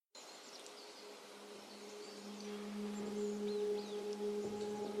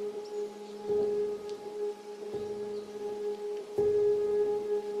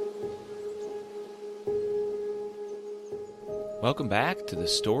Welcome back to the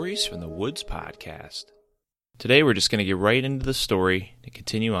Stories from the Woods podcast. Today we're just going to get right into the story to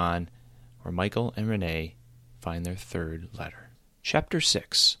continue on where Michael and Renee find their third letter. Chapter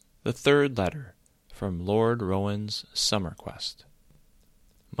 6, The Third Letter, from Lord Rowan's Summer Quest.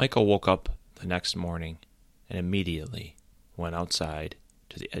 Michael woke up the next morning and immediately went outside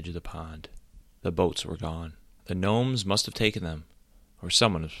to the edge of the pond. The boats were gone. The gnomes must have taken them, or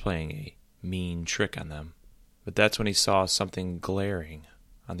someone was playing a mean trick on them. But that's when he saw something glaring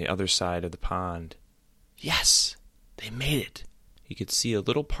on the other side of the pond. Yes, they made it. He could see a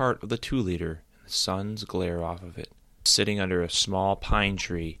little part of the 2-liter and the sun's glare off of it, sitting under a small pine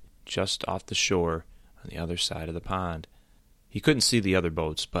tree just off the shore on the other side of the pond. He couldn't see the other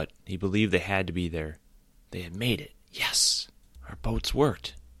boats, but he believed they had to be there. They had made it. Yes, our boats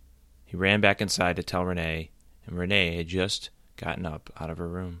worked. He ran back inside to tell Renee, and Renee had just gotten up out of her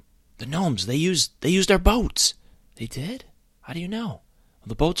room. The gnomes, they used our boats. They did? How do you know? Well,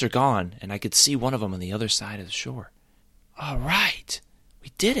 the boats are gone, and I could see one of them on the other side of the shore. All right.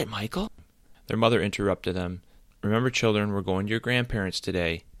 We did it, Michael. Their mother interrupted them. Remember, children, we're going to your grandparents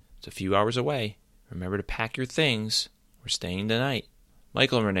today. It's a few hours away. Remember to pack your things. We're staying the night.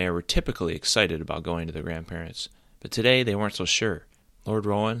 Michael and Renee were typically excited about going to their grandparents, but today they weren't so sure. Lord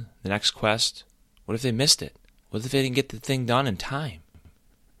Rowan, the next quest, what if they missed it? What if they didn't get the thing done in time?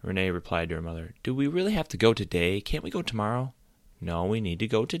 Renee replied to her mother, Do we really have to go today? Can't we go tomorrow? No, we need to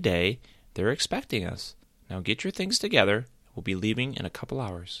go today. They're expecting us. Now get your things together. We'll be leaving in a couple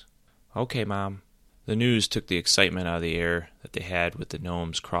hours. Okay, Mom. The news took the excitement out of the air that they had with the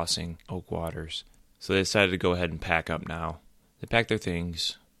gnomes crossing Oak Waters, so they decided to go ahead and pack up now. They packed their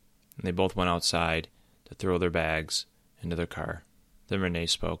things, and they both went outside to throw their bags into their car. Then Renee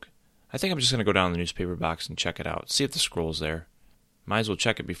spoke. I think I'm just going to go down the newspaper box and check it out, see if the scroll's there. Might as well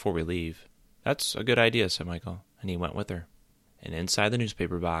check it before we leave. That's a good idea, said Michael, and he went with her. And inside the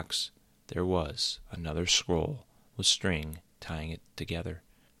newspaper box, there was another scroll with string tying it together.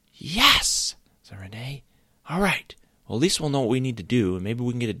 Yes, said Renee. All right, well, at least we'll know what we need to do, and maybe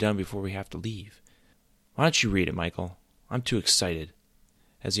we can get it done before we have to leave. Why don't you read it, Michael? I'm too excited.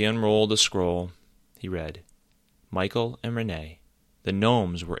 As he unrolled the scroll, he read, Michael and Renee, the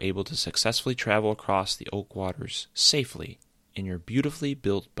gnomes were able to successfully travel across the Oak Waters safely in your beautifully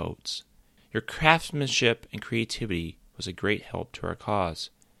built boats. Your craftsmanship and creativity was a great help to our cause.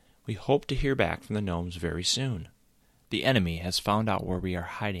 We hope to hear back from the gnomes very soon. The enemy has found out where we are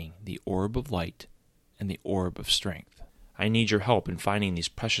hiding the Orb of Light and the Orb of Strength. I need your help in finding these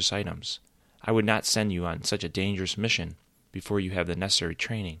precious items. I would not send you on such a dangerous mission before you have the necessary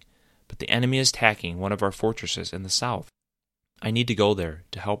training, but the enemy is attacking one of our fortresses in the south. I need to go there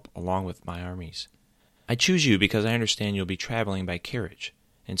to help along with my armies. I choose you because I understand you'll be traveling by carriage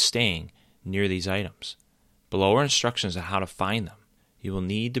and staying near these items. Below are instructions on how to find them. You will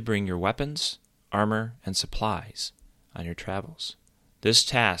need to bring your weapons, armor, and supplies on your travels. This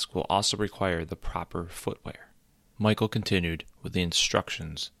task will also require the proper footwear. Michael continued with the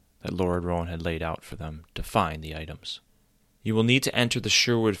instructions that Lord Rowan had laid out for them to find the items. You will need to enter the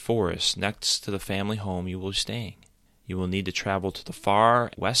Sherwood Forest next to the family home you will be staying. You will need to travel to the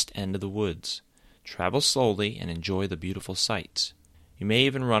far west end of the woods. Travel slowly and enjoy the beautiful sights. You may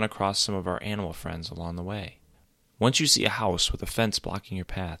even run across some of our animal friends along the way. Once you see a house with a fence blocking your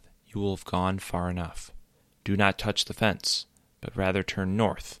path, you will have gone far enough. Do not touch the fence, but rather turn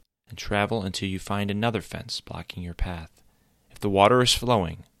north and travel until you find another fence blocking your path. If the water is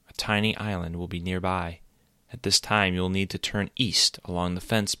flowing, a tiny island will be nearby. At this time, you will need to turn east along the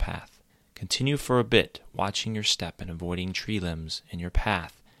fence path. Continue for a bit, watching your step and avoiding tree limbs in your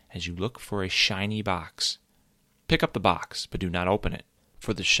path as you look for a shiny box. Pick up the box, but do not open it,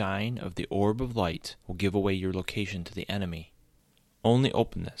 for the shine of the Orb of Light will give away your location to the enemy. Only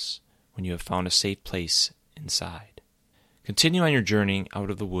open this when you have found a safe place inside. Continue on your journey out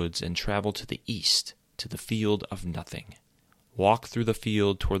of the woods and travel to the east, to the Field of Nothing. Walk through the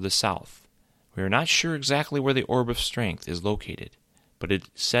field toward the south. We are not sure exactly where the Orb of Strength is located, but it is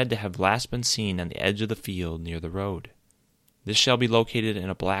said to have last been seen on the edge of the field near the road. This shall be located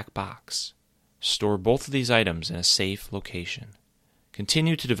in a black box. Store both of these items in a safe location.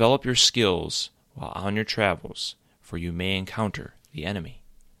 Continue to develop your skills while on your travels, for you may encounter the enemy.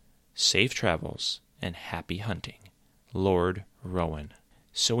 Safe travels and happy hunting. Lord Rowan.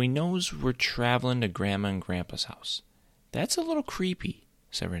 So he knows we're traveling to Grandma and Grandpa's house. That's a little creepy,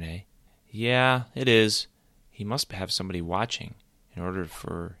 said Renee. Yeah, it is. He must have somebody watching in order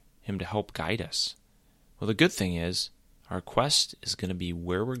for him to help guide us. Well, the good thing is, our quest is going to be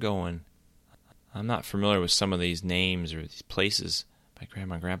where we're going. I'm not familiar with some of these names or these places by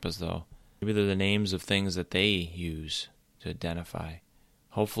Grandma and Grandpa's, though. Maybe they're the names of things that they use to identify.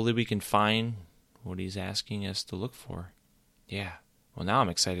 Hopefully we can find what he's asking us to look for. Yeah, well now I'm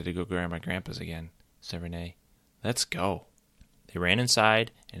excited to go grab my grandpa's again, said Renee. Let's go. They ran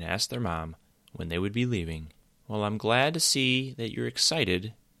inside and asked their mom when they would be leaving. Well, I'm glad to see that you're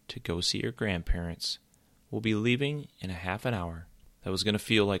excited to go see your grandparents. We'll be leaving in a half an hour. That was going to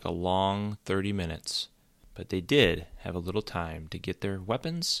feel like a long 30 minutes, but they did have a little time to get their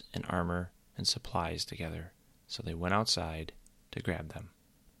weapons and armor and supplies together, so they went outside to grab them.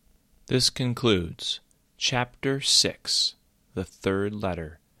 This concludes Chapter 6, The Third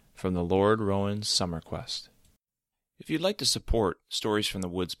Letter, from the Lord Rowan Summer Quest. If you'd like to support Stories from the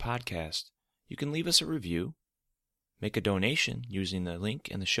Woods podcast, you can leave us a review, make a donation using the link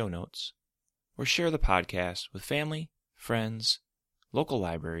in the show notes, or share the podcast with family, friends, local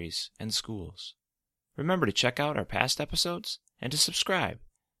libraries, and schools. Remember to check out our past episodes and to subscribe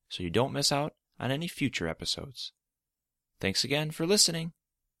so you don't miss out on any future episodes. Thanks again for listening.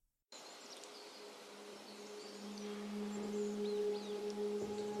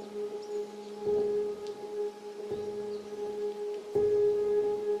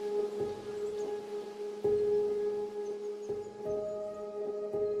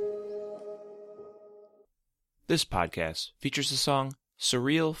 This podcast features the song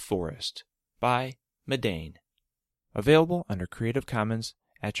Surreal Forest by Medane. Available under Creative Commons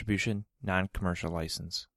Attribution Non-Commercial License.